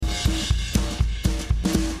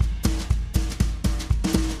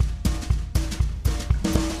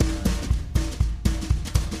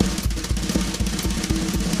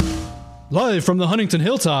Live from the Huntington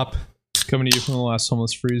Hilltop. Coming to you from the last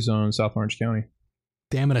homeless free zone in South Orange County.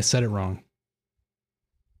 Damn it, I said it wrong.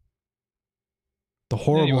 The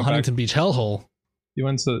horrible Huntington Beach hellhole. You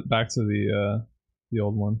went back to the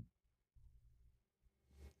old one.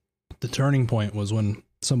 The turning point was when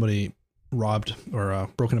somebody robbed or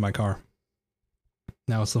broke into my car.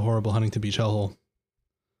 Now it's the horrible Huntington Beach hellhole.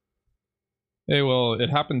 Hey, well, it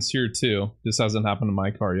happens here too. This hasn't happened to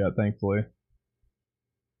my car yet, thankfully.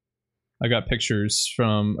 I got pictures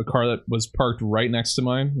from a car that was parked right next to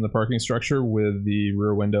mine in the parking structure with the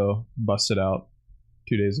rear window busted out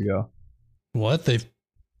 2 days ago. What?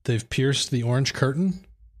 They've pierced the orange curtain?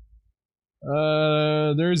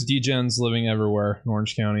 There's degens living everywhere in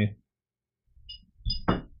Orange County.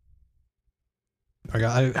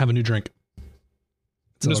 I have a new drink.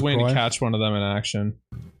 I'm just waiting to catch one of them in action.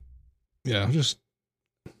 Yeah, just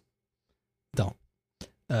don't.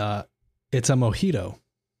 It's a mojito.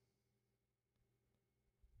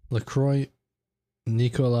 LaCroix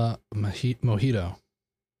Nicola Mojito.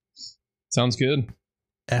 Sounds good.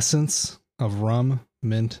 Essence of rum,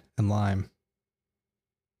 mint, and lime.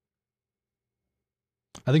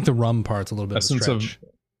 I think the rum part's a little bit of a stretch.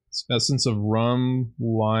 Essence of rum,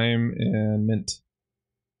 lime, and mint.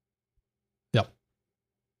 Yep.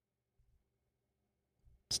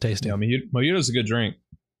 It's tasty. Yeah, mojito's a good drink.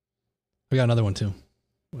 We got another one too.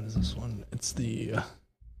 What is this one? It's the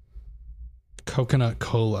coconut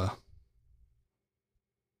cola.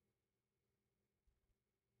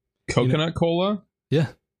 Coconut cola? Yeah.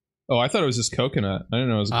 Oh, I thought it was just coconut. I didn't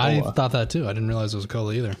know it was a cola. I thought that too. I didn't realize it was a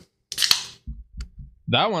cola either.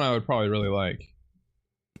 That one I would probably really like.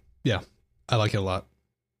 Yeah, I like it a lot.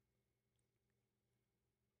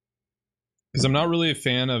 Because I'm not really a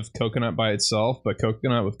fan of coconut by itself, but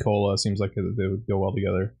coconut with cola seems like they would go well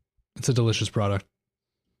together. It's a delicious product.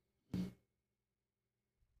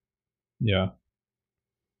 Yeah.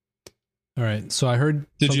 All right. So I heard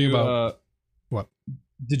what?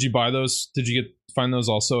 Did you buy those? Did you find those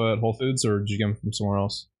also at Whole Foods, or did you get them from somewhere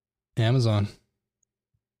else? Amazon.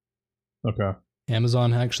 Okay.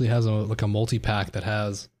 Amazon actually has a multi-pack that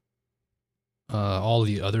has all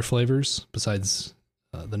the other flavors besides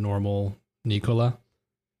the normal Nicola.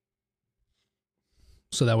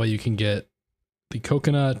 So that way you can get the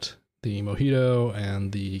coconut, the mojito,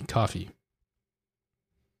 and the coffee.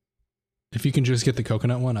 If you can just get the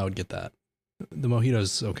coconut one, I would get that. The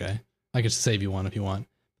mojito's okay. I could save you one if you want.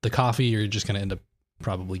 The coffee, you're just going to end up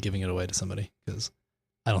probably giving it away to somebody because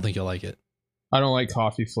I don't think you'll like it. I don't like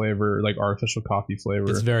coffee flavor, like artificial coffee flavor.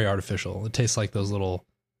 It's very artificial. It tastes like those little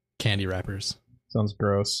candy wrappers. Sounds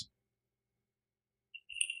gross.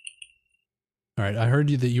 All right. I heard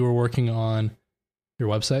that you were working on your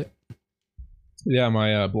website. Yeah,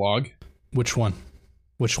 my blog. Which one?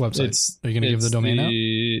 Which website? Are you going to give the domain out?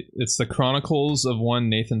 It's the Chronicles of One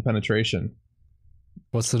Nathan Penetration.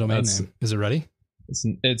 What's the domain name? Is it ready?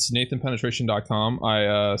 It's nathanpenetration.com.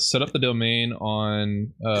 I set up the domain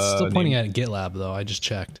on... it's still pointing at GitLab, though. I just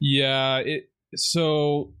checked. Yeah.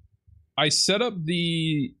 So I set up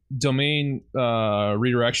the domain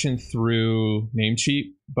redirection through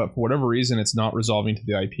Namecheap, but for whatever reason, it's not resolving to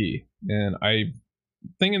the IP. And I'm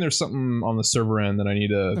thinking there's something on the server end that I need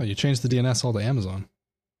to... Oh, you changed the DNS all to Amazon.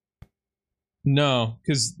 No,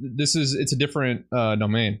 because it's a different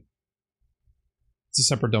domain. It's a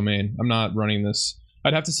separate domain. I'm not running this.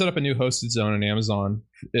 I'd have to set up a new hosted zone in Amazon,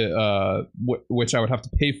 which I would have to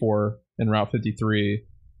pay for in Route 53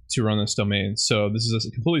 to run this domain. So this is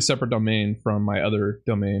a completely separate domain from my other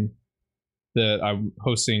domain that I'm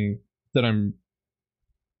hosting, that I'm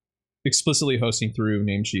explicitly hosting through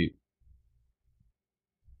Namecheap.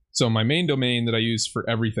 So my main domain that I use for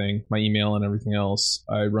everything, my email and everything else,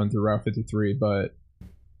 I run through Route 53, but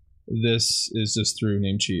this is just through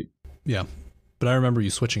Namecheap. Yeah. But I remember you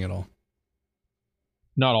switching it all.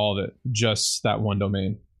 Not all of it, just that one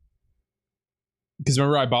domain. Because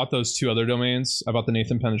remember, I bought those two other domains. I bought the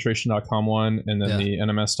nathanpenetration.com one and then the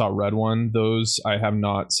nms.red one. Those I have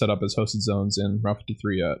not set up as hosted zones in Route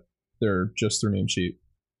 53 yet. They're just through Namecheap.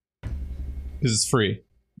 Because it's free.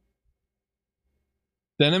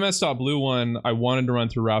 The nms.blue one, I wanted to run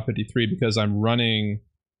through Route 53 because I'm running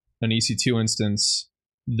an EC2 instance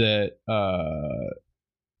that...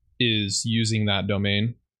 is using that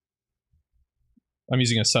domain. I'm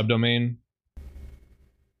using a subdomain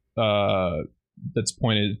that's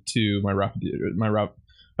pointed to my route.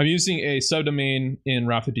 I'm using a subdomain in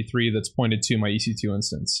Route 53 that's pointed to my EC2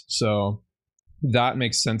 instance. So that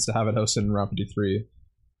makes sense to have it hosted in Route 53.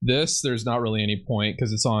 There's not really any point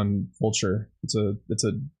because it's on Vultr. It's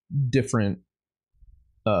a different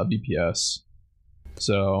VPS.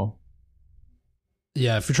 So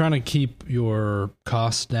Yeah, if you're trying to keep your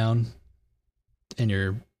costs down and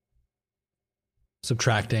you're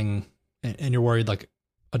subtracting and you're worried like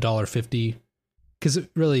 $1.50, because it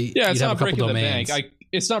really, yeah, it's you'd have not a couple breaking domains. the bank.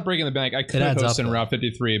 It's not breaking the bank. I could adds host up, in though. Route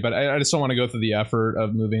 53, but I just don't want to go through the effort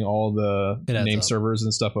of moving all the It adds name up. servers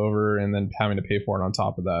and stuff over and then having to pay for it on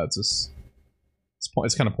top of that. It's just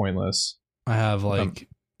it's kind of pointless. I have like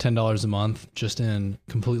 $10 a month just in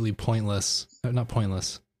completely pointless, not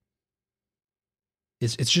pointless.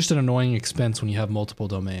 It's just an annoying expense when you have multiple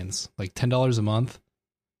domains. Like $10 a month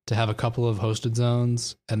to have a couple of hosted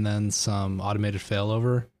zones and then some automated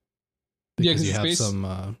failover because you have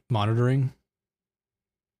some monitoring.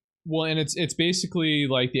 Well, and it's basically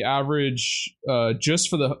like the average, just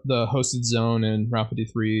for the hosted zone in Route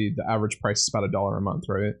 53, the average price is about $1 a month,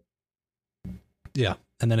 right? Yeah,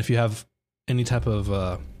 and then if you have any type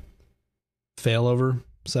of failover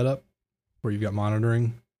setup where you've got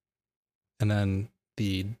monitoring, and then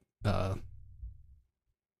the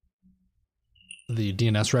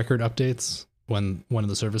DNS record updates when one of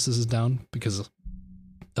the services is down because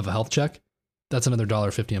of a health check, that's another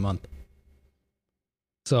 $1.50 a month.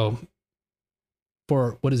 So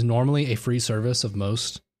for what is normally a free service of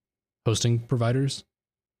most hosting providers,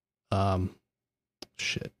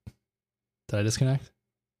 shit. Did I disconnect?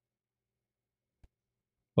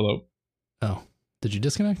 Hello? Oh, did you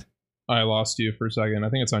disconnect? I lost you for a second. I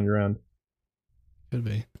think it's on your end. Could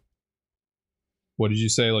be. What did you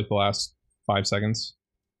say, like the last 5 seconds?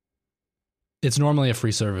 It's normally a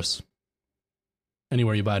free service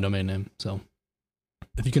anywhere you buy a domain name. So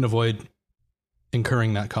if you can avoid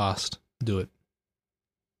incurring that cost, do it.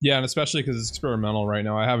 Yeah, and especially because it's experimental right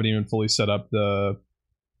now. I haven't even fully set up I'm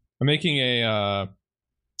making a...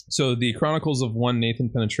 So the Chronicles of One Nathan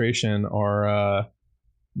Penetration are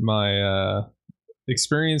my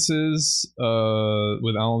experiences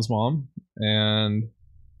with Alan's mom and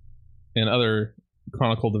other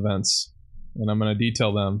chronicled events, and I'm going to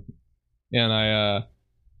detail them. And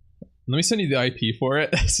let me send you the IP for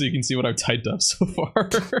it so you can see what I've typed up so far.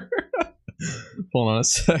 Hold on a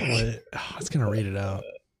sec. It's going to read it out.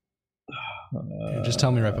 Here, just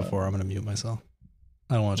tell me right before. I'm going to mute myself.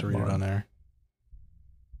 I don't want to read it on air.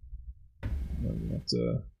 I'm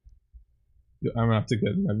gonna have to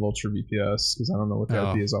get my Vulture VPS because I don't know what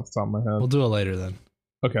the IP is off the top of my head. We'll do it later then.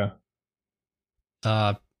 Okay.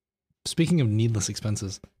 Speaking of needless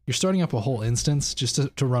expenses, you're starting up a whole instance just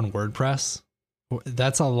to run WordPress.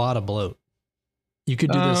 That's a lot of bloat. You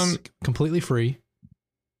could do this completely free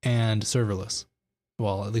and serverless.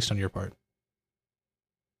 Well, at least on your part.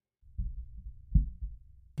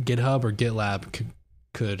 GitHub or GitLab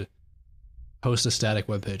could host a static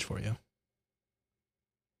web page for you.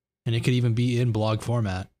 And it could even be in blog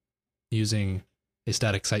format using a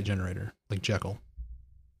static site generator like Jekyll.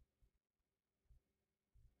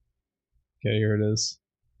 Okay, here it is.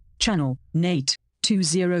 Channel Nate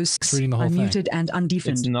 206 reading the whole unmuted thing. and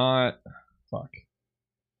undefined. It's not. Fuck.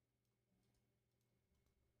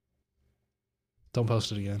 Don't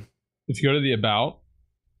post it again. If you go to the About,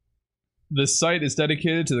 this site is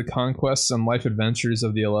dedicated to the conquests and life adventures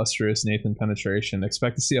of the illustrious Nathan Penetration.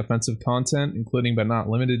 Expect to see offensive content, including but not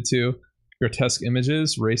limited to grotesque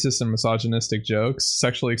images, racist and misogynistic jokes,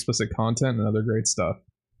 sexually explicit content, and other great stuff.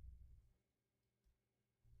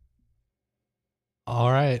 All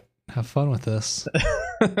right. Have fun with this.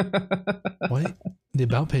 What? The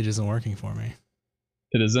About page isn't working for me.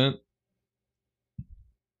 It isn't?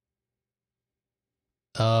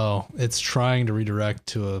 Oh, it's trying to redirect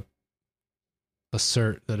to a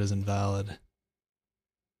cert that is invalid.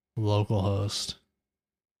 Localhost.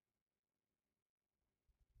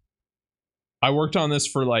 I worked on this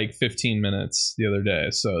for like 15 minutes the other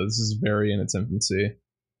day, so this is very in its infancy.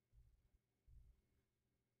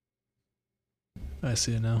 I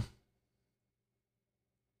see it now.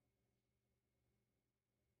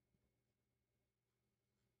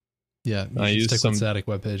 Yeah, you should stick with static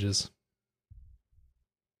web pages.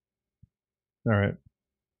 All right.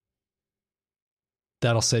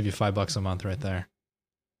 That'll save you $5 a month right there.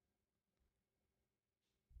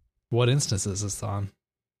 What instance is this on?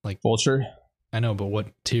 Like Vulture? I know, but what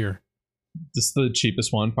tier? This is the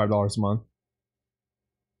cheapest one, $5 a month.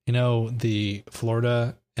 You know, the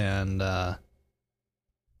Florida and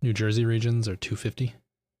New Jersey regions are $250.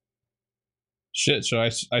 Shit, so I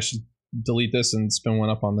should delete this and spin one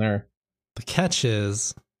up on there. The catch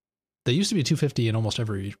is they used to be $250 in almost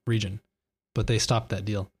every region, but they stopped that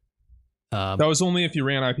deal. That was only if you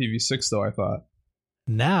ran IPv6, though, I thought.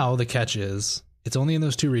 Now the catch is it's only in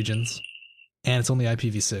those two regions, and it's only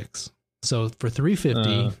IPv6. So for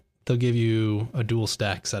 $350, they'll give you a dual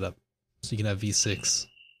stack setup, so you can have V6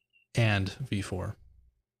 and V4.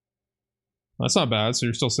 That's not bad. So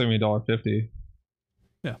you're still saving $1.50.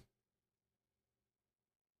 Yeah.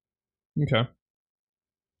 Okay.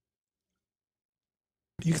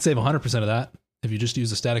 You could save 100% of that if you just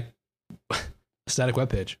use a static web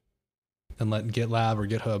page and let GitLab or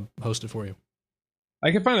GitHub host it for you.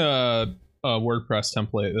 I can find a WordPress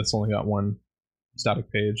template that's only got one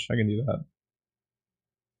static page. I can do that.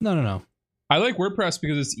 No. I like WordPress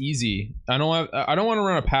because it's easy. I don't want to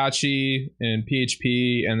run Apache and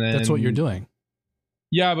PHP and then That's what you're doing.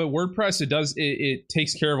 Yeah, but WordPress it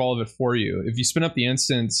takes care of all of it for you. If you spin up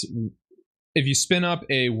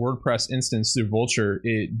a WordPress instance through Vultr,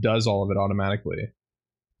 it does all of it automatically.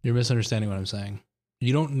 You're misunderstanding what I'm saying.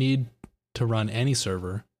 You don't need to run any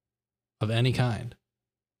server of any kind.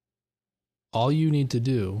 All you need to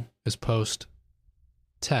do is post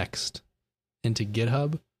text into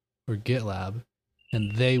GitHub or GitLab,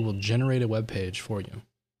 and they will generate a web page for you.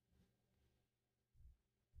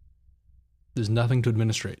 There's nothing to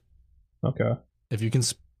administrate. Okay. If you can,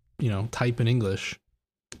 type in English,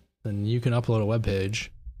 then you can upload a web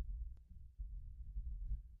page.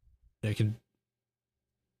 It can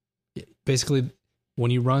basically,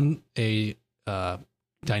 when you run a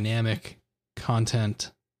dynamic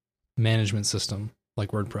content management system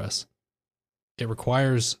like WordPress, it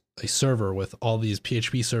requires a server with all these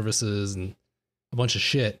PHP services and a bunch of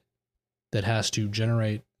shit that has to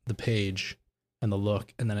generate the page and the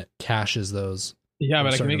look, and then it caches those. Yeah,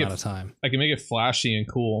 but I can make it time. I can make it flashy and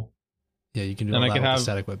cool. Yeah, you can do all that with a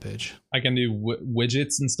static web page. I can do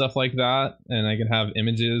widgets and stuff like that, and I can have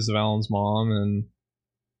images of Alan's mom and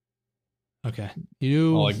okay,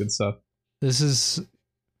 all that good stuff. This is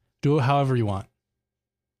do it however you want.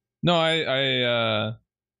 No, I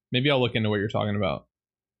maybe I'll look into what you're talking about.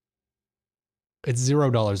 It's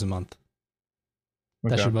 $0 a month.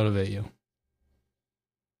 Okay. That should motivate you.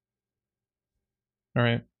 All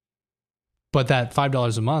right. But that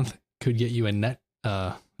 $5 a month could get you a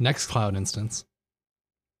Nextcloud instance.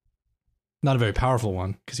 Not a very powerful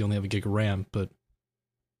one because you only have a gig of RAM, but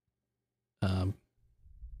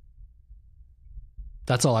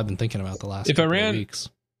that's all I've been thinking about the last couple of weeks.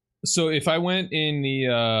 So if I went in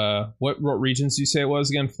the what regions do you say it was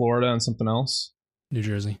again? Florida and something else? New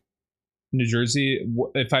Jersey. New Jersey.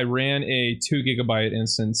 If I ran a 2 gigabyte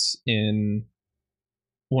instance in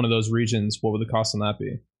one of those regions, what would the cost on that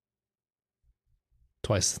be?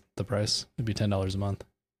 Twice the price. It'd be $10 a month.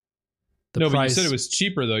 But you said it was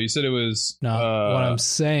cheaper though. You said it was. No, what I'm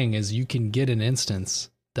saying is you can get an instance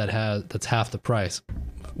that's half the price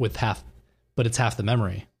but it's half the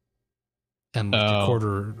memory and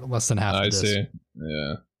less than half the disk. I see.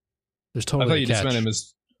 Yeah. There's totally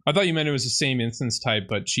I thought you meant it was the same instance type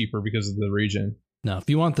but cheaper because of the region. No, if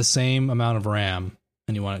you want the same amount of RAM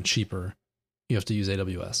and you want it cheaper, you have to use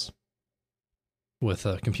AWS with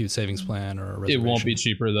a compute savings plan or a reservation. It won't be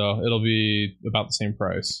cheaper though. It'll be about the same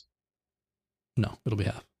price. No, it'll be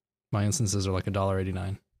half. My instances are like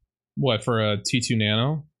 $1.89. What, for a T2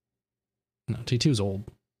 Nano? No, T2 is old.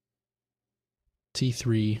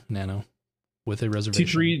 T3 Nano with a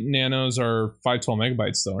reservation. T3 Nanos are 512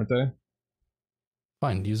 megabytes though, aren't they?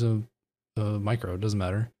 Fine, use a micro. It doesn't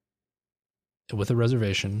matter. With a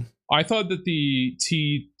reservation. I thought that the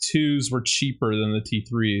T2s were cheaper than the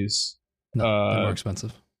T3s. No, they're more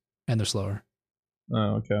expensive. And they're slower.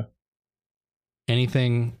 Oh, okay.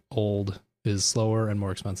 Anything old is slower and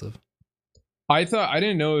more expensive. I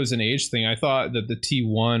didn't know it was an age thing. I thought that the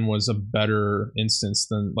T1 was a better instance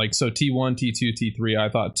than so T1, T2, T3. I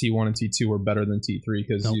thought T1 and T2 were better than T3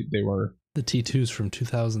 because they were. The T2's from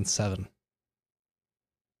 2007.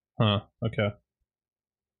 Huh. Okay.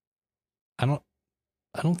 I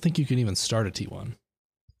don't think you can even start a T1.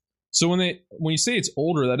 So when you say it's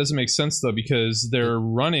older, that doesn't make sense though because they're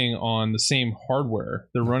running on the same hardware.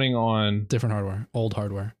 They're running on different hardware, old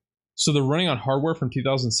hardware. So they're running on hardware from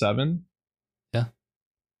 2007? Yeah.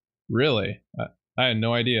 Really? I had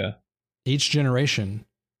no idea. Each generation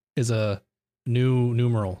is a new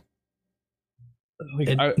numeral.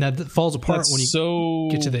 That falls apart when you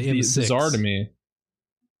get to the M6. Bizarre to me.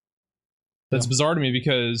 That's bizarre to me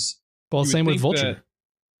because... Well, same with Vultr.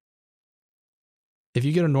 If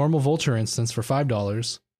you get a normal Vultr instance for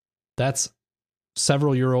 $5, that's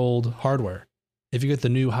several-year-old hardware. If you get the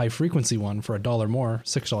new high-frequency one for $1 more,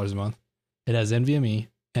 $6 a month, it has NVMe,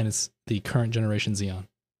 and it's the current generation Xeon.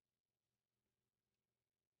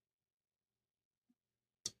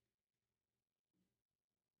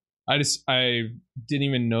 I didn't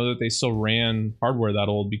even know that they still ran hardware that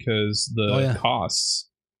old because the costs.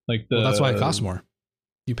 That's why it costs more.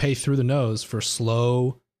 You pay through the nose for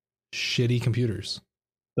slow, shitty computers.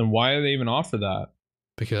 Then why do they even offer that?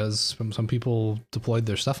 Because some people deployed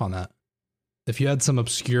their stuff on that. if you had some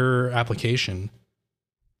obscure application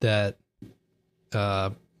that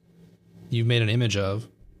you've made an image of,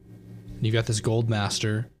 and you've got this gold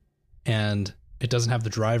master, and it doesn't have the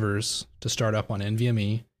drivers to start up on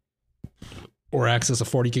NVMe or access a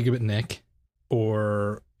 40 gigabit NIC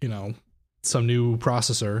or, some new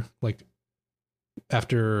processor, like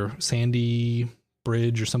after Sandy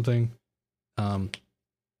Bridge or something,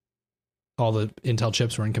 all the Intel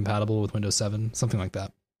chips were incompatible with Windows 7, something like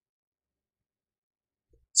that.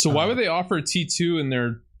 So why would they offer T2 in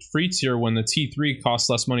their free tier when the T3 costs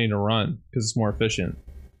less money to run because it's more efficient?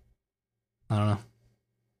 I don't know.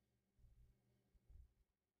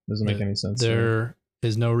 Doesn't make any sense. There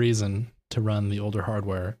is no reason to run the older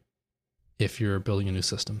hardware if you're building a new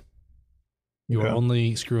system. You are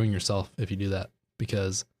only screwing yourself if you do that,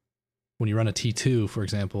 because when you run a T2, for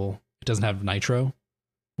example, it doesn't have Nitro,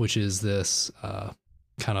 which is this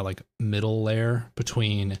kind of like middle layer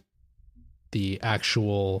between the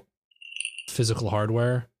actual physical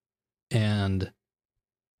hardware, and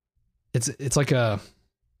it's like the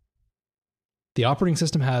operating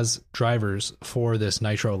system has drivers for this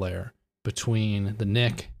Nitro layer between the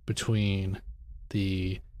NIC, between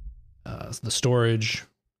the storage,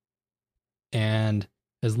 and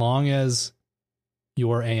as long as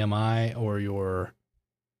your AMI as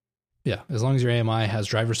long as your AMI has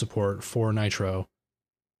driver support for Nitro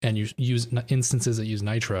and you use instances that use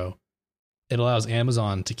Nitro, it allows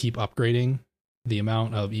Amazon to keep upgrading the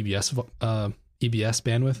amount of EBS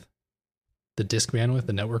bandwidth, the disk bandwidth,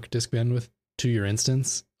 the network disk bandwidth to your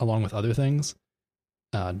instance, along with other things,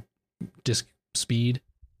 disk speed,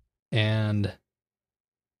 and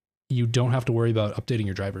you don't have to worry about updating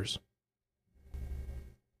your drivers.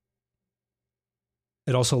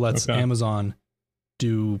 It also lets Amazon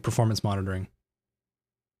do performance monitoring,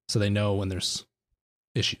 so they know when there's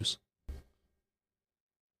issues.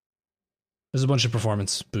 There's a bunch of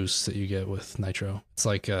performance boosts that you get with Nitro. It's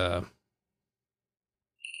like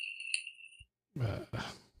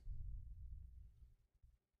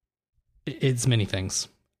it's many things.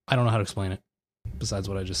 I don't know how to explain it besides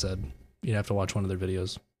what I just said. You'd have to watch one of their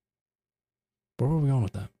videos. Where were we going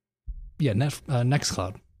with that? Yeah,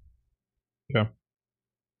 Nextcloud. Yeah.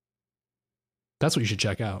 That's what you should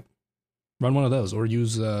check out. Run one of those or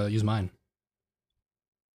use mine.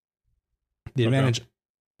 The advantage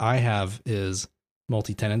I have is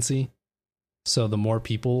multi-tenancy. So the more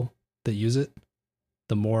people that use it,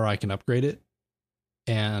 the more I can upgrade it.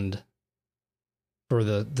 And for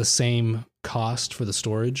the same cost for the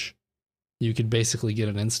storage, you could basically get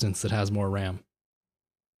an instance that has more RAM,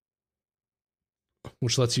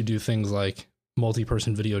 which lets you do things like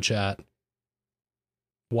multi-person video chat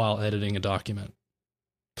while editing a document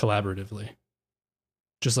collaboratively,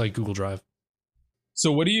 just like Google Drive.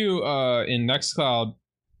 So what do you, in Nextcloud,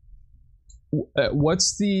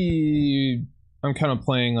 what's the, I'm kind of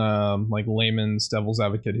playing like layman's devil's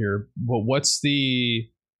advocate here, but what's the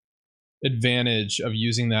advantage of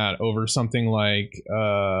using that over something like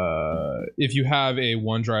if you have a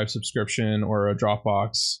OneDrive subscription or a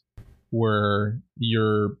Dropbox where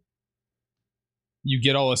you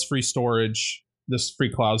get all this free storage, this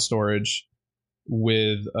free cloud storage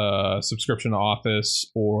with a subscription to Office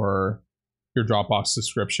or your Dropbox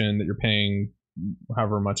subscription that you're paying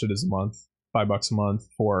however much it is a month, $5 a month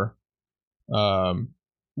for.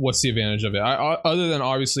 What's the advantage of it? Other than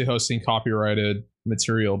obviously hosting copyrighted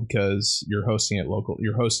material because you're hosting it local,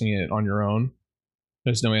 you're hosting it on your own.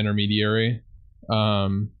 There's no intermediary.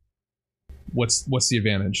 What's the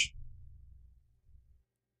advantage?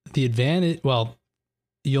 The advantage, well,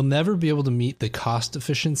 you'll never be able to meet the cost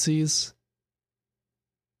efficiencies,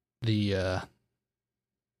 the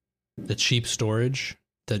cheap storage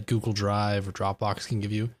that Google Drive or Dropbox can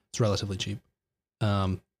give you. It's relatively cheap.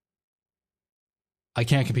 I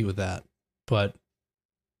can't compete with that, but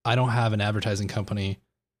I don't have an advertising company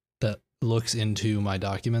that looks into my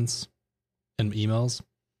documents and emails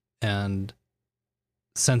and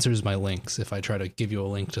censors my links if I try to give you a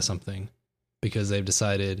link to something because they've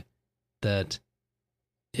decided that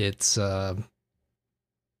it's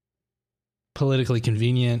politically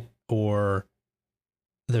convenient or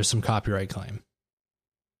there's some copyright claim.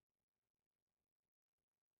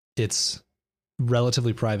 It's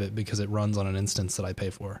relatively private because it runs on an instance that I pay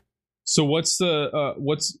for. So what's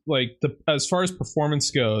like the as far as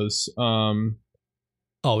performance goes? Oh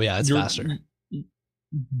yeah, it's faster.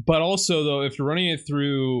 But also though, if you're running it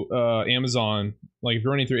through Amazon, like if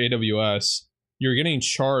you're running through AWS, you're getting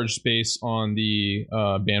charged based on the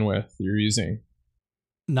bandwidth that you're using.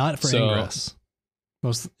 Not for ingress.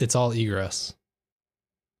 It's all egress.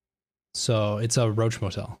 So it's a roach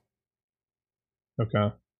motel.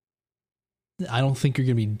 Okay. I don't think you're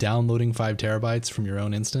going to be downloading 5 terabytes from your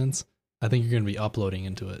own instance. I think you're going to be uploading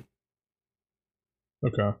into it.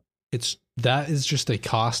 Okay. That is just a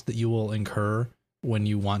cost that you will incur when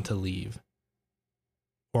you want to leave.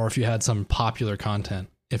 Or if you had some popular content,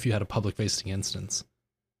 if you had a public facing instance.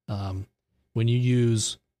 When you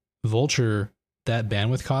use Vultr, that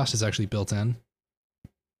bandwidth cost is actually built in.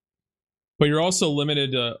 But you're also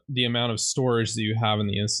limited to the amount of storage that you have in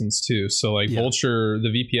the instance too. So like Vultr, the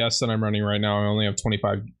VPS that I'm running right now, I only have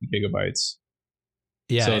 25 gigabytes.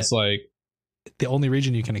 Yeah. So it's like the only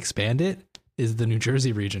region you can expand it is the New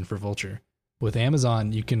Jersey region for Vultr. With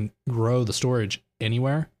Amazon, you can grow the storage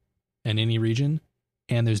anywhere and any region,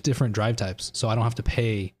 and there's different drive types. So I don't have to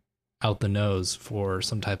pay out the nose for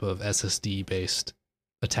some type of SSD based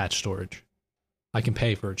attached storage. I can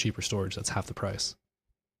pay for a cheaper storage that's half the price.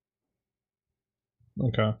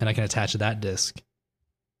 Okay. And I can attach that disk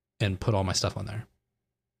and put all my stuff on there.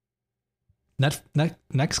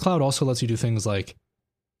 Nextcloud also lets you do things like,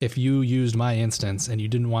 if you used my instance and you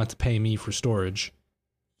didn't want to pay me for storage,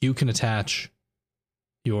 you can attach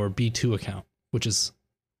your B2 account, which is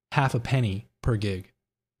half a penny per gig.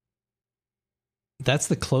 That's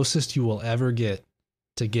the closest you will ever get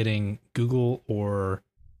to getting Google or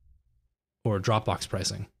Dropbox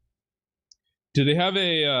pricing. Do they have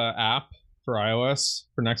a app for iOS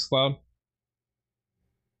for Nextcloud?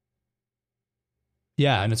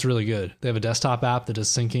 Yeah, and it's really good. They have a desktop app that does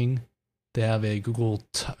syncing. They have a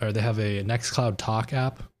they have a Nextcloud Talk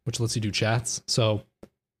app, which lets you do chats. So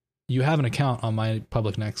you have an account on my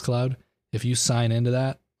public Nextcloud. If you sign into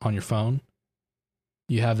that on your phone,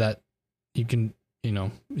 you have that. You can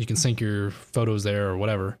sync your photos there or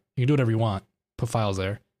whatever. You can do whatever you want. Put files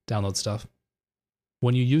there, download stuff.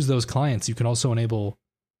 When you use those clients, you can also enable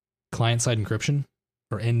client-side encryption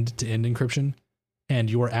or end-to-end encryption, and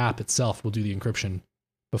your app itself will do the encryption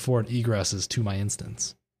before it egresses to my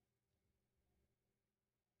instance.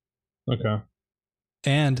 Okay.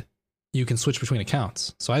 And you can switch between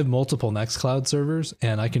accounts. So I have multiple Nextcloud servers,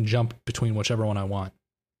 and I can jump between whichever one I want.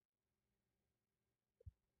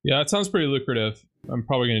 Yeah, it sounds pretty lucrative. I'm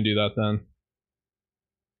probably going to do that then.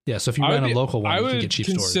 Yeah, so if you run a local one, you can get cheap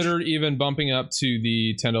storage. I would consider even bumping up to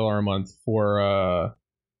the $10 a month for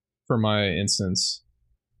my instance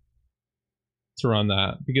to run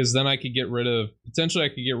that, because then I could get rid of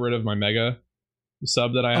my Mega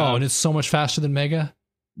sub that I have. Oh, and it's so much faster than Mega.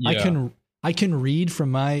 Yeah. I can read from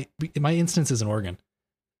my instance is in Oregon.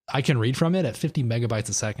 I can read from it at 50 megabytes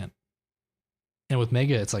a second, and with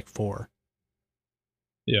Mega it's like 4.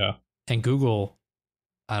 Yeah. And Google,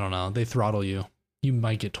 I don't know, they throttle you. You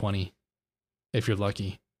might get 20 if you're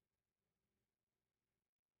lucky.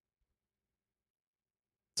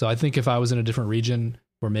 So I think if I was in a different region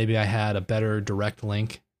where maybe I had a better direct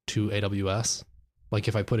link to AWS, like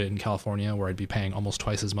if I put it in California where I'd be paying almost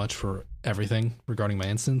twice as much for everything regarding my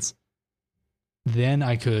instance, then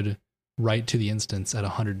I could write to the instance at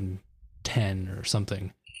 110 or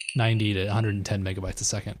something, 90 to 110 megabytes a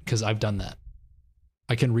second, because I've done that.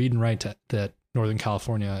 I can read and write to that Northern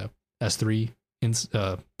California S3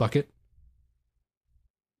 bucket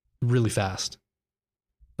really fast.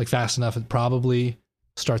 Like fast enough it probably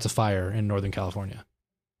starts a fire in Northern California.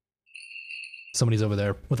 Somebody's over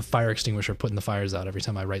there with a fire extinguisher putting the fires out every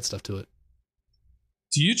time I write stuff to it.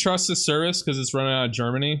 Do you trust this service because it's running out of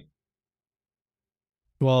Germany?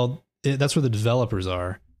 Well, that's where the developers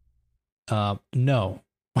are. No.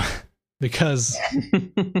 Because,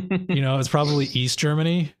 it's probably East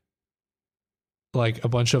Germany. Like a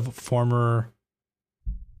bunch of former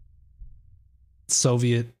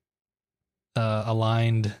Soviet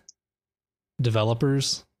aligned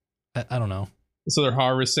developers. I don't know. So they're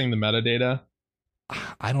harvesting the metadata?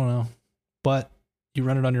 I don't know. But you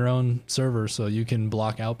run it on your own server, so you can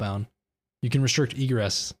block outbound. You can restrict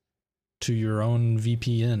egress to your own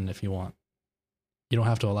VPN if you want. You don't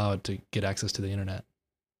have to allow it to get access to the internet.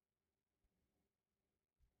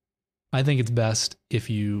 I think it's best if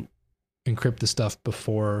you encrypt the stuff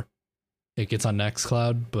before it gets on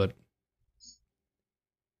Nextcloud, but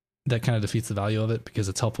that kind of defeats the value of it because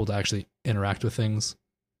it's helpful to actually interact with things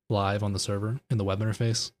live on the server in the web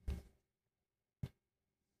interface.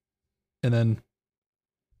 And then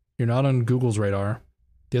you're not on Google's radar.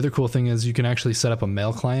 The other cool thing is you can actually set up a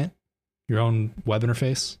mail client, your own web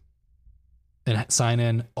interface, and sign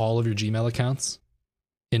in all of your Gmail accounts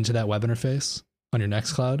into that web interface on your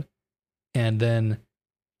Nextcloud, and then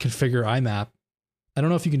configure IMAP. I don't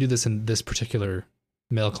know if you can do this in this particular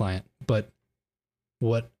mail client, but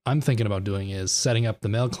what I'm thinking about doing is setting up the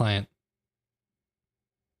mail client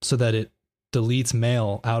so that it deletes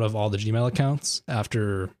mail out of all the Gmail accounts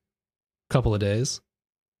after a couple of days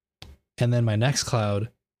And then my Nextcloud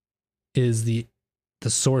is the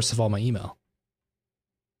source of all my email.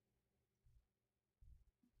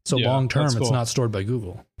 So long term, that's cool. it's not stored by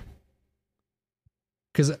Google.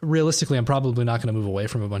 Because realistically, I'm probably not going to move away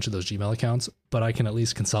from a bunch of those Gmail accounts, but I can at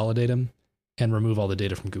least consolidate them and remove all the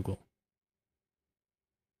data from Google.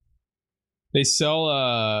 They sell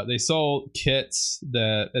kits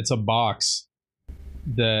that it's a box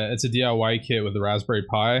that it's a DIY kit with a Raspberry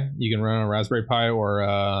Pi. You can run on a Raspberry Pi or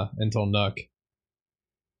Intel NUC.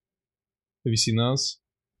 Have you seen those?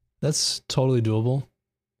 That's totally doable.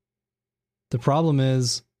 The problem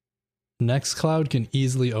is Nextcloud can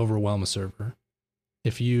easily overwhelm a server.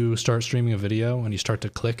 If you start streaming a video and you start to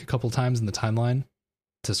click a couple times in the timeline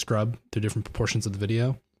to scrub through different proportions of the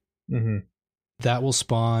video, that will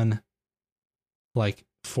spawn like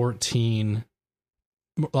 14,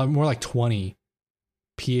 more like 20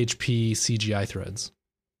 PHP CGI threads.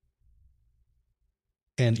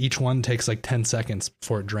 And each one takes like 10 seconds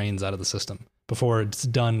before it drains out of the system, before it's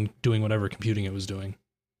done doing whatever computing it was doing.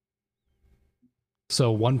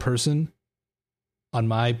 So one person on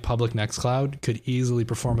my public Nextcloud could easily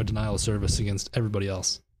perform a denial of service against everybody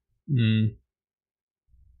else. And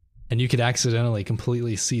you could accidentally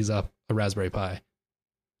completely seize up a Raspberry Pi.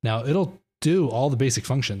 Now, it'll do all the basic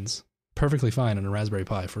functions perfectly fine on a Raspberry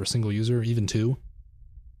Pi for a single user, even two.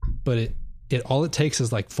 But it all it takes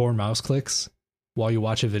is like 4 mouse clicks while you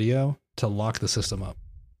watch a video to lock the system up.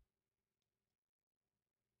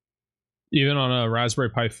 Even on a Raspberry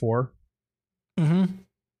Pi 4?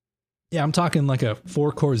 Yeah, I'm talking like a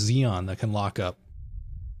 4-core Xeon that can lock up.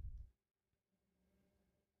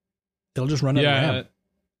 It'll just run out of RAM.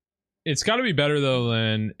 It's got to be better though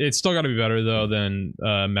than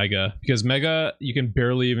Mega, because Mega you can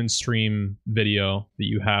barely even stream video that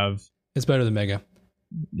you have. It's better than Mega.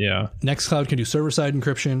 Yeah. Nextcloud can do server-side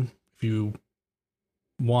encryption. If you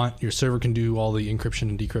want, your server can do all the encryption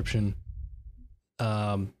and decryption.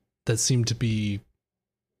 That seemed to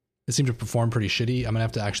perform pretty shitty. I'm gonna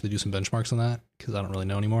have to actually do some benchmarks on that because I don't really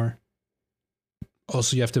know anymore.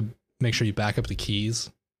 Also, you have to make sure you back up the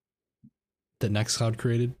keys that Nextcloud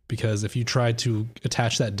created, because if you try to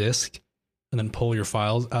attach that disk and then pull your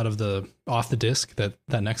files off the disk that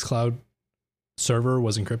Nextcloud server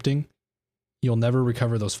was encrypting, you'll never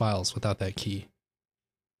recover those files without that key.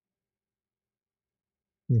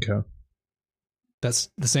 Okay.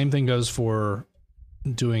 That's the same thing goes for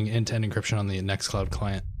doing end-to-end encryption on the Nextcloud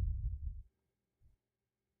client.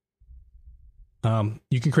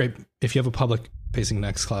 You can create, if you have a public-facing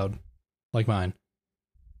Nextcloud like mine,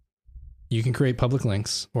 you can create public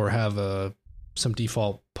links or have some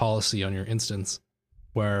default policy on your instance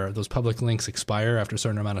where those public links expire after a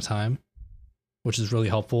certain amount of time, which is really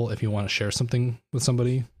helpful if you want to share something with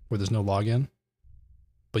somebody where there's no login.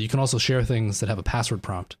 But you can also share things that have a password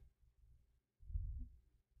prompt.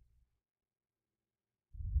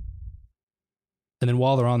 And then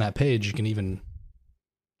while they're on that page, you can even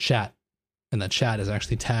chat. And that chat is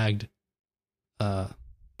actually tagged. That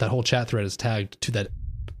whole chat thread is tagged to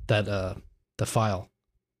the file.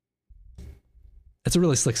 It's a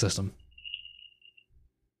really slick system.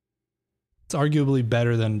 It's arguably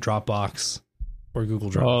better than Dropbox or Google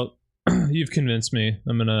Drive. Well, you've convinced me.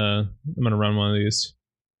 I'm gonna run one of these.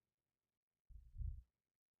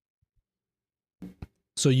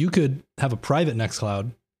 So you could have a private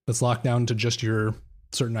Nextcloud that's locked down to just your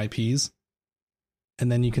certain IPs,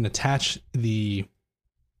 and then you can attach the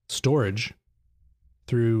storage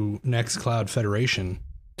through Nextcloud Federation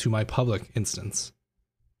to my public instance.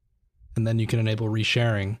 And then you can enable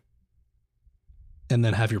resharing and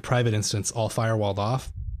then have your private instance all firewalled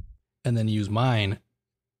off, and then use mine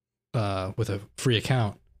with a free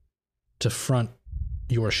account to front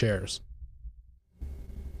your shares.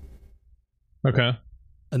 Okay.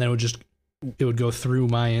 And then it would go through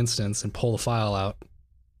my instance and pull the file out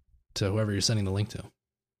to whoever you're sending the link to.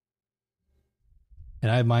 And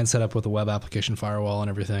I have mine set up with a web application firewall and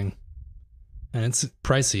everything. And it's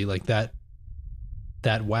pricey. Like that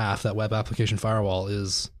WAF, that web application firewall,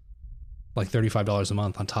 is like $35 a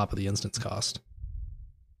month on top of the instance cost.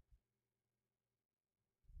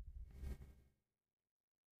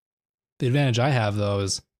 The advantage I have, though,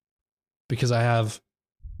 is because I have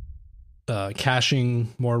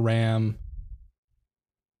caching, more RAM,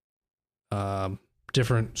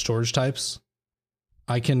 different storage types,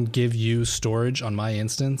 I can give you storage on my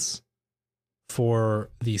instance for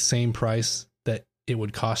the same price that it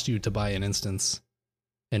would cost you to buy an instance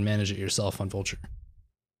and manage it yourself on Vultr.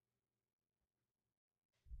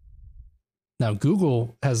 Now,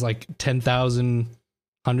 Google has like 10,000,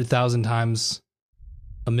 100,000 times,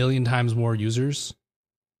 1 million times more users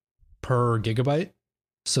per gigabyte.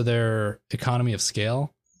 So their economy of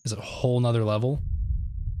scale is at a whole nother level.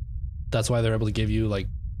 That's why they're able to give you like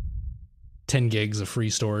 10 gigs of free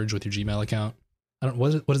storage with your Gmail account.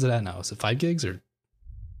 What is it at now? Is it 5 gigs or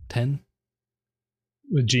 10?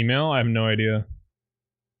 With Gmail, I have no idea.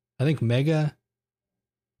 I think Mega,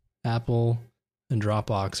 Apple, and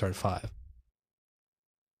Dropbox are at 5.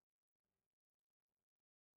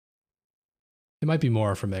 It might be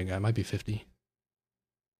more for Mega. It might be 50.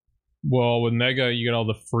 Well, with Mega, you get all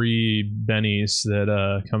the free bennies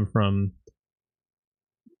that come from.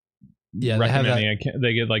 Yeah, they have that.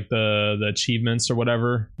 They get like the achievements or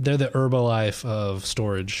whatever. They're the Herbalife of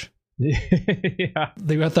storage. Yeah,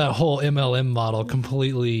 they got that whole MLM model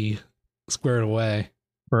completely squared away.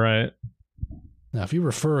 Right. Now, if you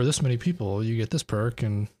refer this many people, you get this perk,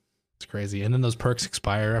 and it's crazy. And then those perks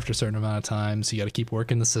expire after a certain amount of time, so you got to keep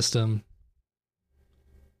working the system.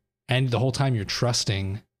 And the whole time you're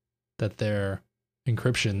trusting that their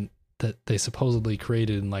encryption that they supposedly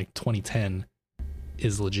created in like 2010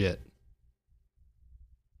 is legit.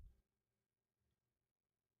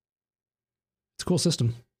 It's a cool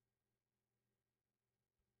system.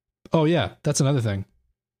 Oh yeah, that's another thing.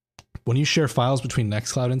 When you share files between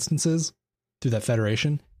Nextcloud instances through that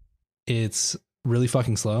federation, it's really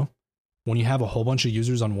fucking slow. When you have a whole bunch of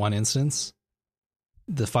users on one instance,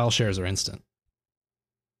 the file shares are instant.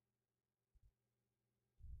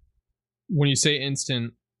 When you say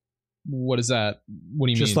instant, what is that? What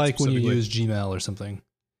do you mean? Just like when you use Gmail or something,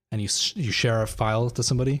 and you share a file to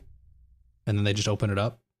somebody, and then they just open it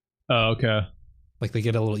up. Oh, okay. Like they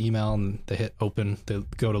get a little email and they hit open, they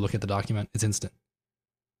go to look at the document, it's instant.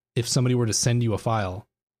 If somebody were to send you a file,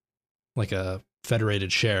 like a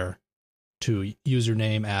federated share, to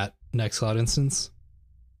username at Nextcloud instance,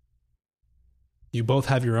 you both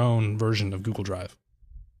have your own version of Google Drive.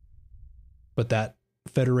 But that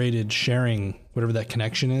federated sharing, whatever that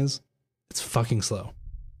connection is, it's fucking slow.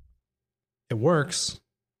 It works,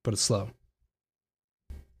 but it's slow.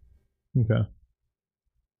 Okay.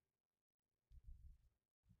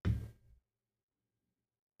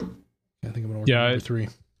 I think I'm gonna work on number 3.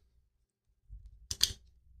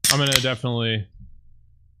 I'm gonna definitely.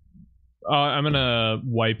 I'm gonna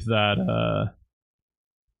wipe that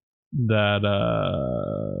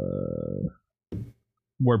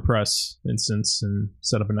WordPress instance and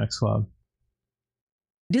set up a Nextcloud.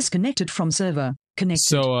 Disconnected from server. Connected.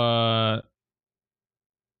 So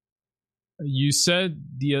you said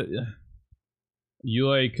you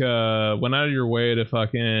like went out of your way to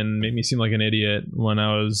fucking make me seem like an idiot when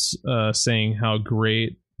I was saying how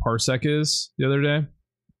great Parsec is the other day.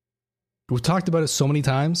 We've talked about it so many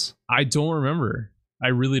times. I don't remember. I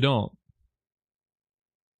really don't.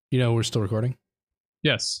 You know we're still recording?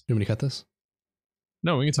 Yes. You want me to cut this?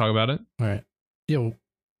 No, we can talk about it. All right. Yeah. Well,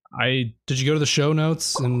 did you go to the show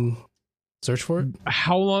notes and search for it?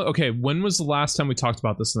 How long? Okay. When was the last time we talked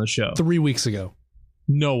about this on the show? 3 weeks ago.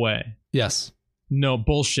 No way. Yes. No,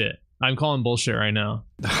 bullshit. I'm calling bullshit right now.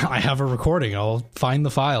 I have a recording. I'll find the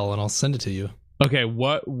file and I'll send it to you. Okay.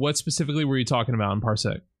 What specifically were you talking about in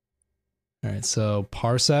Parsec? All right. So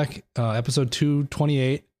Parsec, episode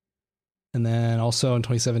 228. And then also in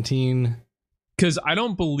 2017. Because I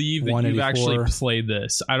don't believe that you've actually played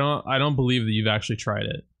this. I don't believe that you've actually tried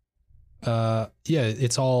it. Yeah,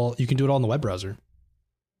 it's all, you can do it all in the web browser.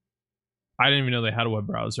 I didn't even know they had a web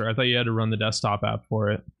browser. I thought you had to run the desktop app for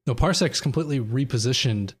it. No, Parsec's completely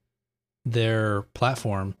repositioned their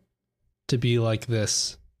platform to be like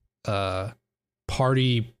this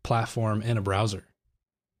party platform in a browser.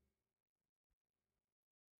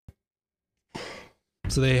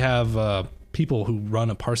 So they have people who run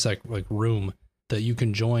a Parsec like room that you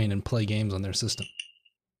can join and play games on their system,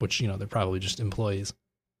 which, you know, they're probably just employees.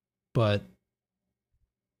 But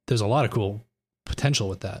there's a lot of cool potential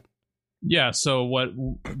with that. Yeah, so what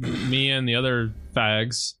me and the other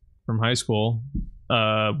fags from high school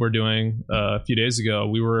were doing a few days ago,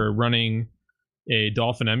 we were running a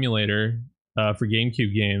Dolphin emulator for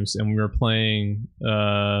GameCube games, and we were playing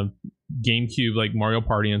GameCube, like Mario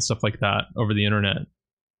Party and stuff like that, over the internet.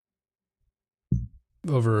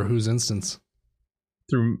 Over whose instance?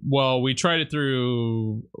 We tried it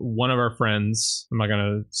through one of our friends. I'm not going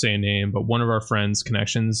to say a name, but one of our friends'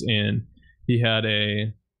 connections, and he had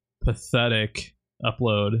a pathetic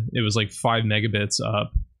upload. It was like 5 megabits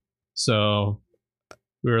up. So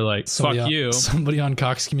we were like, fuck you. Somebody on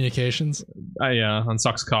Cox Communications? Yeah, on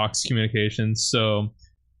Cox Communications. So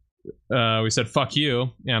we said, fuck you.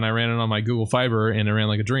 And I ran it on my Google Fiber, and it ran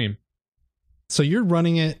like a dream. So you're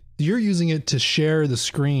running it, you're using it to share the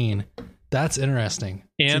screen That's interesting.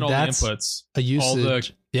 And See, all that's the inputs. a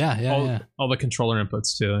usage. All the controller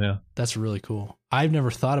inputs too, yeah. That's really cool. I've never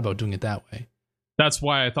thought about doing it that way. That's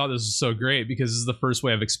why I thought this was so great, because this is the first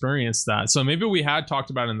way I've experienced that. So maybe we had talked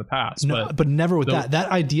about it in the past. No, but never with the- that. That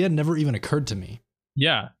idea never even occurred to me.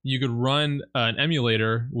 Yeah, you could run an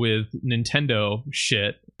emulator with Nintendo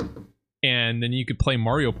shit, and then you could play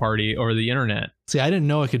Mario Party over the internet. See, I didn't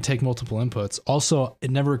know it could take multiple inputs. Also,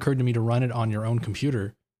 it never occurred to me to run it on your own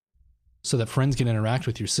computer so that friends can interact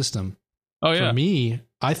with your system. Oh, yeah. For me,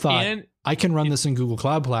 I thought And I can run this in Google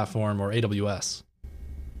Cloud Platform or AWS.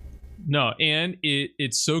 no, and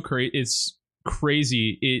it's so it's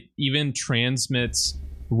crazy. It even transmits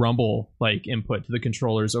Rumble like input to the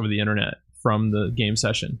controllers over the internet from the game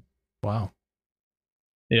session. Wow.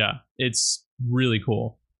 Yeah, it's really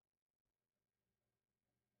cool.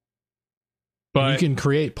 But you can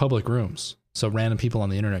create public rooms so random people on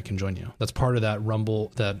the internet can join you. That's part of that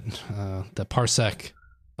Rumble, that Parsec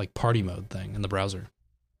like party mode thing in the browser.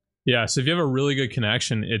 yeah, so if you have a really good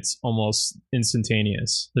connection, it's almost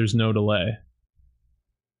instantaneous. There's no delay.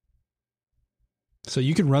 So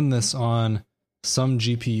you could run this on some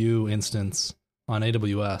GPU instance on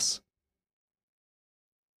AWS.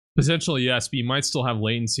 Potentially, yes, but you might still have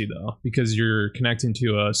latency though, because you're connecting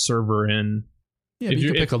to a server in. Yeah, If but you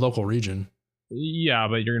you- can pick a local region. Yeah,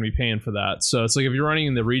 but you're going to be paying for that. So it's like if you're running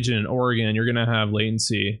in the region in Oregon, you're going to have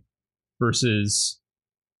latency versus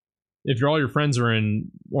if all your friends are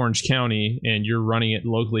in Orange County and you're running it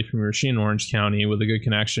locally from your machine in Orange County with a good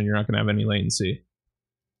connection, you're not going to have any latency.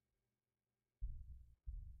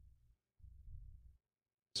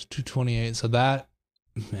 It's 228. So that,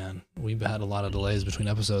 man, we've had a lot of delays between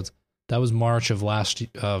episodes. That was March of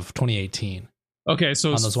 2018. Okay, so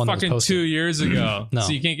On it's those one that was fucking posted. 2 years ago. No.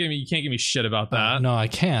 So you can't give me shit about that. No, I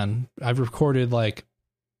can. I've recorded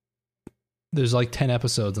there's like 10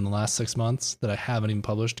 episodes in the last 6 months that I haven't even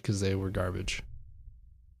published because they were garbage.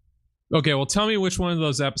 Okay, well, tell me which one of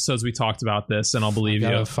those episodes we talked about this, and I'll believe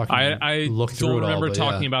gotta you. fucking I look through don't it all, remember but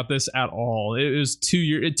talking yeah. about this at all. It was 2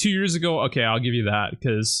 years ago. Okay, I'll give you that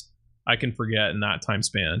because I can forget in that time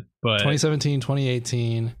span. But 2017,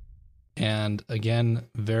 2018, and again,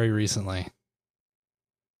 very recently.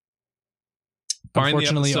 find the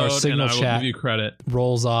Unfortunately, our episode signal and I will chat give you credit.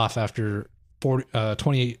 rolls off after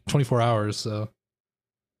 24 hours, so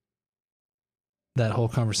that whole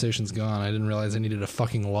conversation's gone. I didn't realize I needed a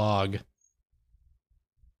fucking log.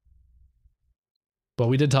 But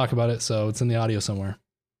we did talk about it, so it's in the audio somewhere.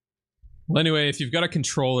 Well, anyway, if you've got a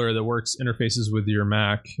controller that works interfaces with your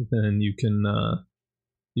Mac, then you can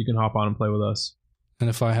hop on and play with us. And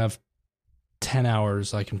if I have 10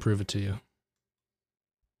 hours, I can prove it to you.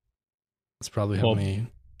 That's probably how many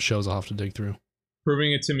shows I'll have to dig through.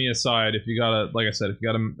 Proving it to me aside, if you got a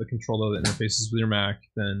controller that interfaces with your Mac,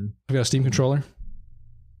 then I've got a Steam controller.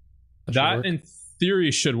 That should that work. in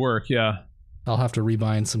theory should work. Yeah, I'll have to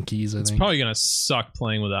rebind some keys, I it's think. probably gonna suck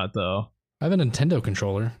playing with that though. I have a Nintendo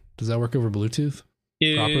controller. Does that work over Bluetooth?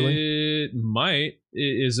 Properly? It might.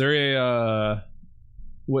 Is there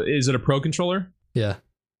what is it? A Pro controller? Yeah.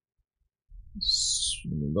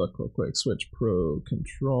 Let me look real quick. Switch Pro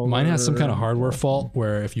controller. Mine has some kind of hardware fault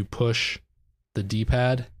where if you push the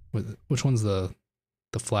D-pad, which one's the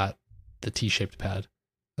flat, the T-shaped pad?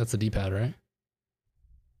 That's the D-pad, right?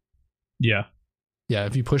 Yeah. Yeah,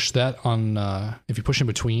 if you push that on, if you push in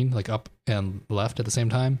between, like up and left at the same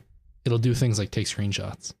time, it'll do things like take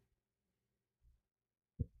screenshots.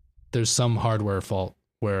 There's some hardware fault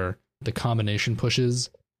where the combination pushes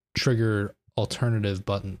trigger alternative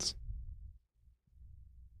buttons.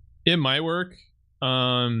 It might work.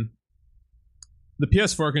 The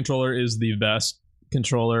PS4 controller is the best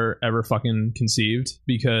controller ever fucking conceived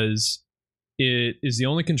because it is the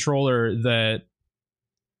only controller that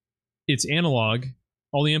it's analog.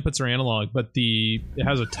 All the inputs are analog, but it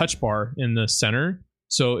has a touch bar in the center.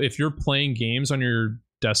 So if you're playing games on your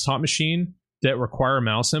desktop machine that require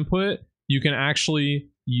mouse input, you can actually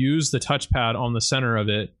use the touchpad on the center of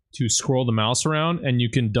it to scroll the mouse around, and you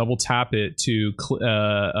can double tap it to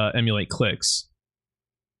emulate clicks.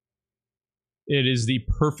 It is the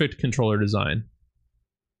perfect controller design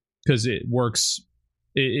because it works.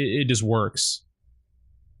 It just works.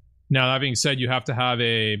 Now, that being said, you have to have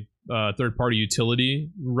a third-party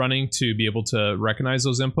utility running to be able to recognize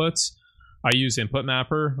those inputs. I use Input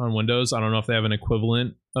Mapper on Windows. I don't know if they have an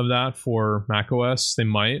equivalent of that for macOS. They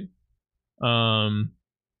might.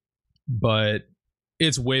 But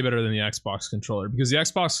it's way better than the Xbox controller because the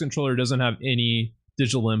Xbox controller doesn't have any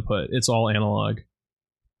digital input. It's all analog.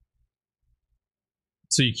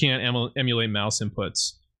 So you can't emulate mouse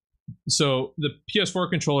inputs. So the PS4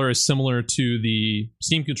 controller is similar to the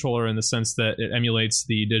Steam controller in the sense that it emulates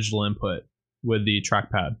the digital input with the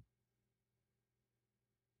trackpad.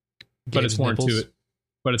 But it's more intuitive.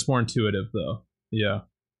 But it's more intuitive, though. Yeah.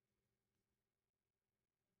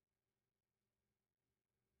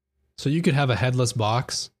 So you could have a headless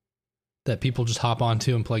box that people just hop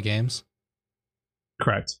onto and play games?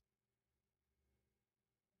 Correct.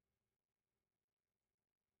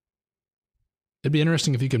 It'd be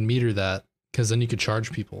interesting if you could meter that, because then you could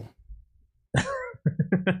charge people.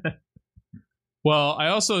 Well, I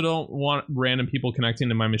also don't want random people connecting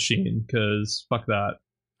to my machine, because fuck that.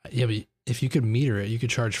 Yeah, but if you could meter it, you could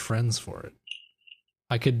charge friends for it.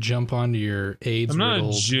 I could jump onto your AIDS. I'm not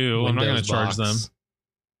a Jew. I'm not going to charge them.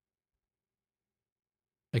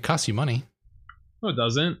 It costs you money. No, it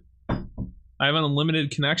doesn't. I have an unlimited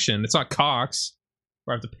connection. It's not Cox,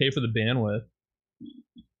 where I have to pay for the bandwidth.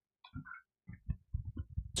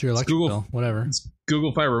 It's your electric bill, whatever. It's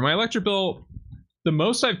Google Fiber. My electric bill, the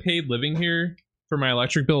most I've paid living here for my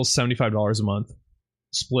electric bill is $75 a month,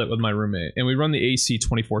 split with my roommate. And we run the AC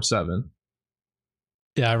 24/7.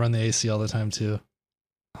 Yeah, I run the AC all the time too.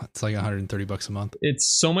 It's like $130 a month. It's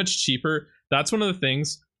so much cheaper. That's one of the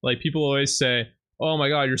things, like, people always say, oh my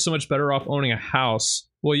God, you're so much better off owning a house.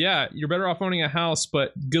 Well, yeah, you're better off owning a house,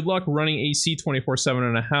 but good luck running AC 24/7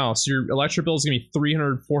 in a house. Your electric bill is going to be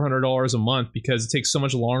 $300, $400 a month because it takes so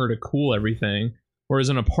much longer to cool everything. Whereas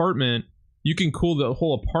an apartment, you can cool the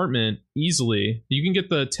whole apartment easily. You can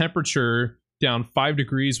get the temperature down 5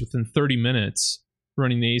 degrees within 30 minutes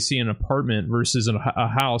running the AC in an apartment versus a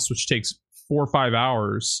house, which takes 4 or 5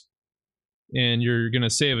 hours. And you're going to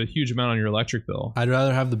save a huge amount on your electric bill. I'd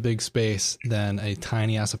rather have the big space than a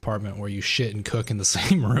tiny ass apartment where you shit and cook in the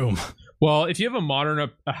same room. Well, if you have a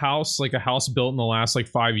modern a house, like a house built in the last like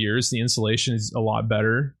 5 years, the insulation is a lot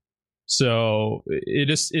better. So it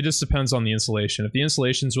just depends on the insulation. If the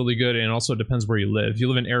insulation is really good, and also it depends where you live. If you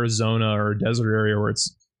live in Arizona or a desert area where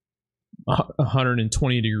it's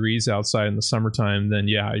 120 degrees outside in the summertime, then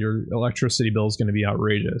yeah, your electricity bill is going to be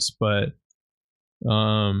outrageous. But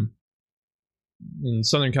in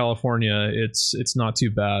Southern California, it's not too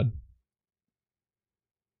bad.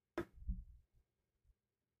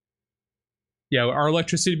 Yeah, our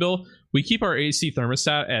electricity bill, we keep our AC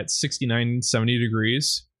thermostat at 69, 70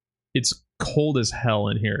 degrees. It's cold as hell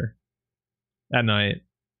in here at night.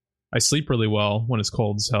 I sleep really well when it's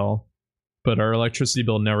cold as hell, but our electricity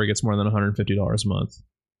bill never gets more than $150 a month.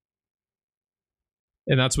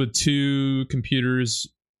 And that's with 2 computers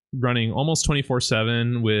running almost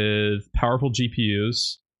 24/7 with powerful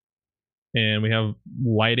GPUs, and we have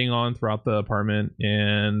lighting on throughout the apartment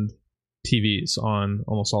and TVs on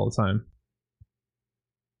almost all the time.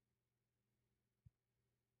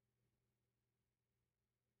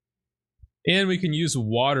 And we can use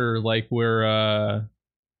water like we're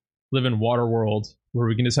live in Water World, where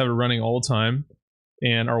we can just have it running all the time,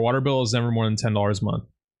 and our water bill is never more than $10 a month.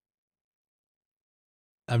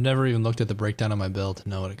 I've never even looked at the breakdown of my bill to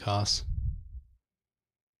know what it costs.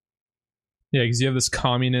 Yeah, because you have this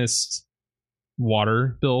communist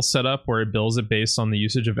water bill set up where it bills it based on the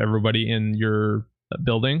usage of everybody in your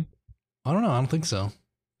building. I don't know. I don't think so.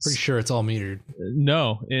 Pretty sure it's all metered.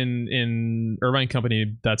 No, in Irvine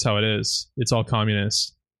Company, that's how it is. It's all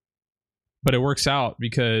communist. But it works out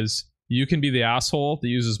because you can be the asshole that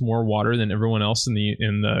uses more water than everyone else in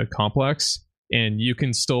the complex, and you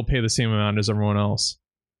can still pay the same amount as everyone else.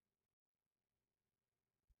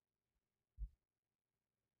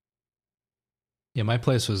 Yeah, my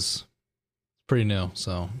place was pretty new,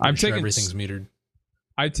 so everything's metered.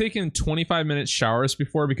 I've taken 25-minute showers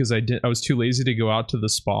before because I was too lazy to go out to the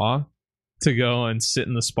spa to go and sit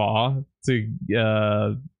in the spa to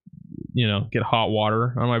get hot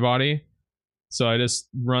water on my body. So I just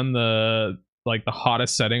run the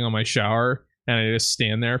hottest setting on my shower, and I just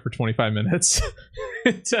stand there for 25 minutes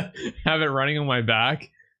to have it running on my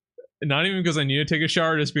back. Not even because I need to take a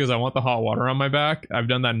shower, just because I want the hot water on my back. I've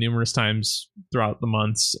done that numerous times throughout the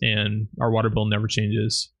months, and our water bill never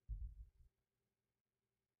changes.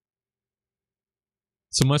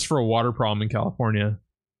 So much for a water problem in California.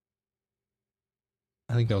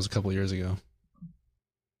 I think that was a couple years ago.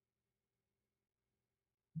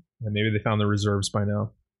 And maybe they found the reserves by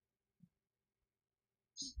now.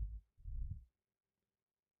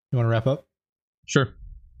 You want to wrap up? Sure.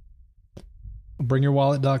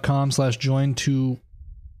 Bringyourwallet.com/join to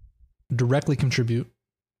directly contribute.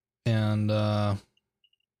 And I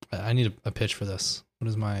need a pitch for this. What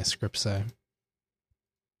does my script say?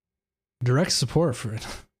 Direct support for it.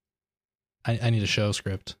 I need a show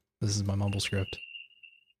script. This is my mumble script.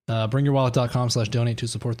 Bringyourwallet.com/donate to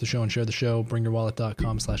support the show and share the show.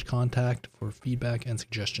 Bringyourwallet.com/contact for feedback and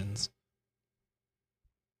suggestions.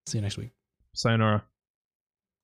 See you next week. Sayonara.